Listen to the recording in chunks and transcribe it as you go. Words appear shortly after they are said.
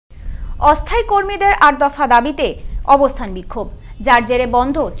অস্থায়ী কর্মীদের ৮ দফা দাবিতে অবস্থান বিক্ষোভ, যার জেরে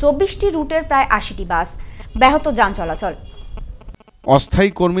বন্ধ ২৪টি রুটের প্রায় ৮০টি বাস, ব্যাহত যান চলাচল।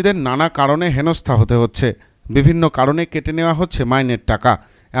 অস্থায়ী কর্মীদের নানা কারণে হেনস্থা হতে হচ্ছে, বিভিন্ন কারণে কেটে নেওয়া হচ্ছে মাইনের টাকা।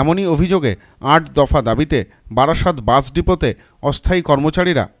 এমনই অভিযোগে ৮ দফা দাবিতে বারাসাত বাস ডিপোতে অস্থায়ী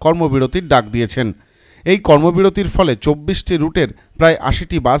কর্মচারীরা কর্মবিরতির ডাক দিয়েছেন। এই কর্মবিরতির ফলে ২৪টি রুটের প্রায়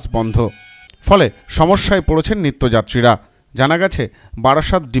 ৮০টি বাস বন্ধ, ফলে সমস্যায় পড়েছেন নিত্যযাত্রীরা। জানা গেছে,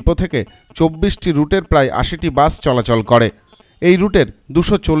 বারাসাত ডিপো থেকে ২৪টি রুটের প্রায় ৮০টি বাস চলাচল করে। এই রুটের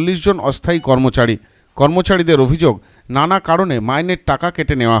 ২৪০ জন অস্থায়ী কর্মচারীদের অভিযোগ, নানা কারণে মাইনের টাকা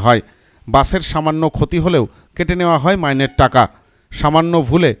কেটে নেওয়া হয়। বাসের সামান্য ক্ষতি হলেও কেটে নেওয়া হয় মাইনের টাকা। সামান্য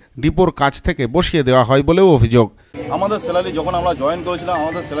ভুলে ডিপোর কাছ থেকে বসিয়ে দেওয়া হয় বলেও অভিযোগ। আমাদের স্যালারি যখন আমরা জয়েন করেছিলাম,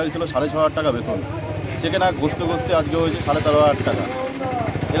 আমাদের স্যালারি ছিল ৬,৫০০ টাকা বেতন, সেখানে ঘুরতে আজকে হয়েছে ১৩,৫০০ টাকা।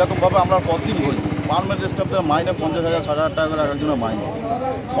 এরকমভাবে আমরা প্রতিদিন বলছি পারমানেন্ট স্টাফদের মাইনে ৫০,০০০ ৬০,০০০ টাকা করে একজনের মাইনে।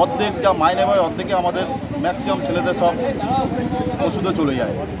 অর্ধেক যা মাইনে হয় অর্ধেকে আমাদের ম্যাক্সিমাম ছেলেদের সব ওষুধে চলে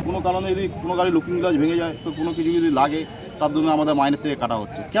যায়। কোনো কারণে যদি কোনো গাড়ি লুকিং গ্লাস ভেঙে যায়, তো কোনো কিছু যদি লাগে, তার জন্য আমাদের মাইনের থেকে কাটা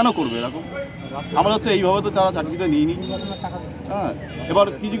হচ্ছে। কেন করবে এরকম? আমাদের তো এইভাবে তো তারা চাকরিতে নিইনি। হ্যাঁ, এবার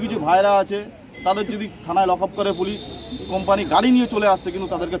কিছু ভাইরা আছে, তাদের যদি থানায় লক আপ করে পুলিশ, কোম্পানি গাড়ি নিয়ে চলে আসছে, কিন্তু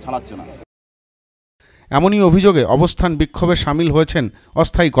তাদেরকে ছাড়াচ্ছে না। এমনই অভিযোগে অবস্থান বিক্ষোভে সামিল হয়েছেন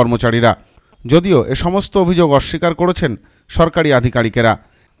অস্থায়ী কর্মচারীরা। যদিও এ সমস্ত অভিযোগ অস্বীকার করেছেন সরকারি আধিকারিকেরা।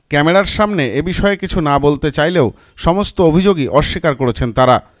 ক্যামেরার সামনে এ বিষয়ে কিছু না বলতে চাইলেও সমস্ত অভিযোগই অস্বীকার করেছেন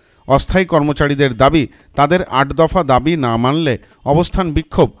তারা। অস্থায়ী কর্মচারীদের দাবি, তাদের ৮ দফা দাবি না মানলে অবস্থান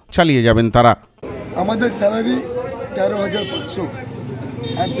বিক্ষোভ চালিয়ে যাবেন তারা। আমাদের স্যালারি ১৩,৫০০,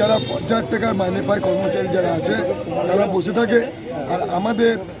 আর যারা ৫০০০ টাকার মাইনে পায় কর্মচারী যারা আছে, তারা বসে থাকে। আর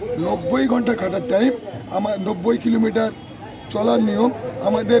আমাদের ৯০ ঘন্টা খাটার টাইম, আমার ৯০ কিলোমিটার চলার নিয়ম,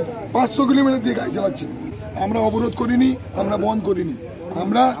 আমাদের ৫০০ কিলোমিটার দিয়ে গাড়ি চালাচ্ছে। আমরা অবরোধ করিনি, আমরা বন্ধ করিনি,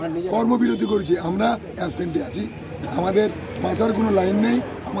 আমরা কর্মবিরতি করেছি, আমরা অ্যাবসেন্টে আছি। আমাদের বাঁচার কোনো লাইন নেই,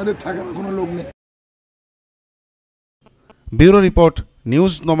 আমাদের থাকার কোনো লোক নেই। Bureau report,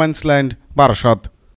 news no man's land, Barasat.